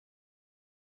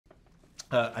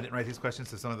I didn't write these questions,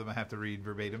 so some of them I have to read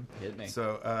verbatim. Hit me.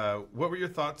 So, what were your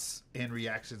thoughts and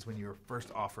reactions when you were first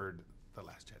offered The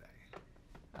Last Jedi?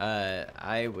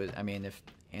 I mean, if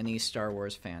any Star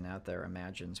Wars fan out there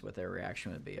imagines what their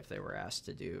reaction would be if they were asked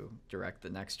to direct the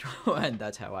next one,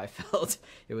 that's how I felt.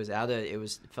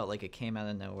 It felt like it came out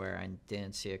of nowhere. I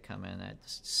didn't see it coming.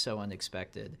 It's so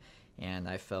unexpected, and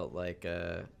I felt like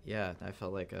a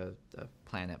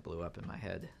planet blew up in my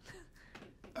head.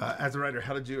 As a writer,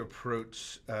 how did you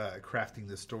approach crafting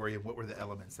the story, and what were the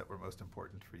elements that were most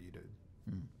important for you to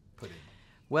put in?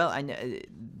 Well,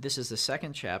 this is the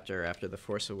second chapter after The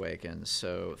Force Awakens,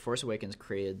 so Force Awakens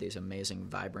created these amazing,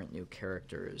 vibrant new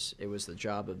characters. It was the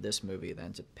job of this movie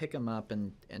then to pick them up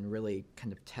and really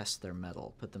kind of test their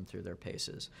mettle, put them through their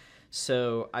paces.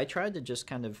 So I tried to just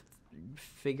kind of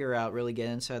figure out, really get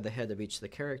inside the head of each of the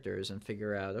characters and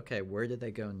figure out, okay, where did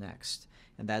they go next?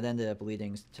 And that ended up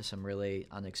leading to some really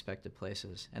unexpected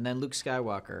places. And then Luke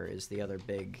Skywalker is the other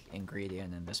big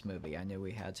ingredient in this movie. I knew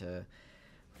we had to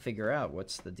figure out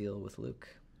what's the deal with Luke.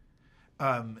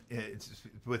 It's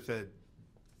with the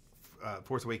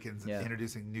Force Awakens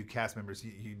introducing new cast members.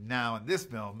 You now in this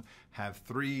film have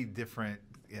three different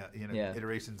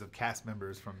iterations of cast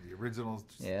members, from the original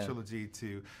trilogy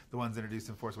to the ones introduced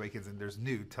in Force Awakens, and there's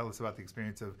new. Tell us about the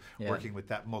experience of working with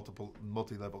that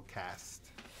multi-level cast.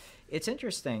 It's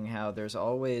interesting how there's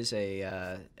always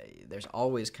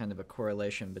kind of a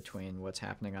correlation between what's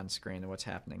happening on screen and what's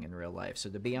happening in real life. So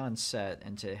to be on set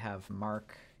and to have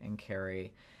Mark and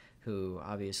Carrie, who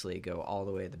obviously go all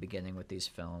the way at the beginning with these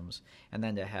films, and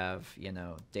then to have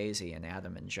Daisy and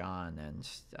Adam and John and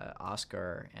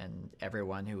Oscar and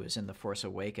everyone who was in The Force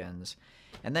Awakens,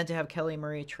 and then to have Kelly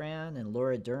Marie Tran and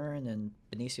Laura Dern and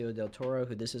Benicio del Toro,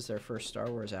 who this is their first Star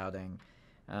Wars outing.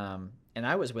 And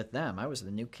I was with them. I was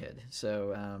the new kid.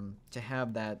 So to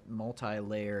have that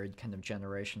multi-layered kind of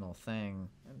generational thing,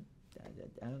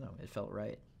 I don't know, it felt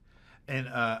right. And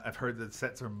I've heard that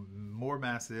sets are more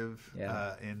massive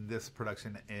in this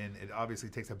production, and it obviously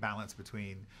takes a balance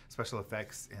between special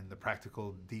effects and the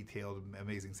practical, detailed,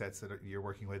 amazing sets that you're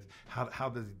working with. How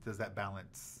does that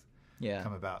balance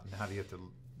come about, and how do you have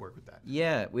to work with that?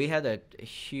 Yeah, we had a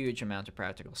huge amount of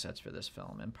practical sets for this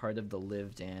film, and part of the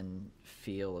lived-in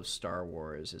feel of Star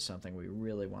Wars is something we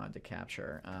really wanted to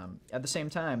capture. At the same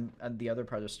time, the other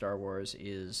part of Star Wars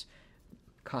is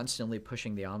constantly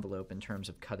pushing the envelope in terms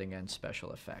of cutting-edge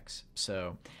special effects.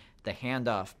 So the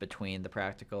handoff between the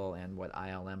practical and what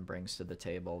ILM brings to the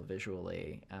table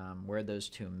visually, where those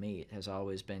two meet, has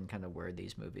always been kind of where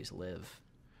these movies live.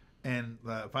 And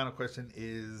the final question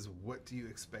is, what do you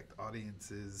expect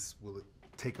audiences will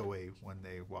take away when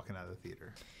they walk out of the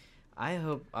theater? I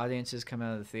hope audiences come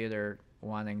out of the theater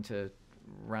wanting to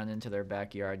run into their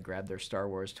backyard, grab their Star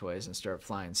Wars toys, and start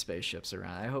flying spaceships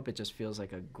around. I hope it just feels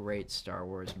like a great Star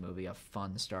Wars movie, a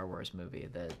fun Star Wars movie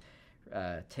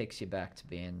that takes you back to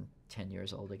being 10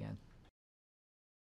 years old again.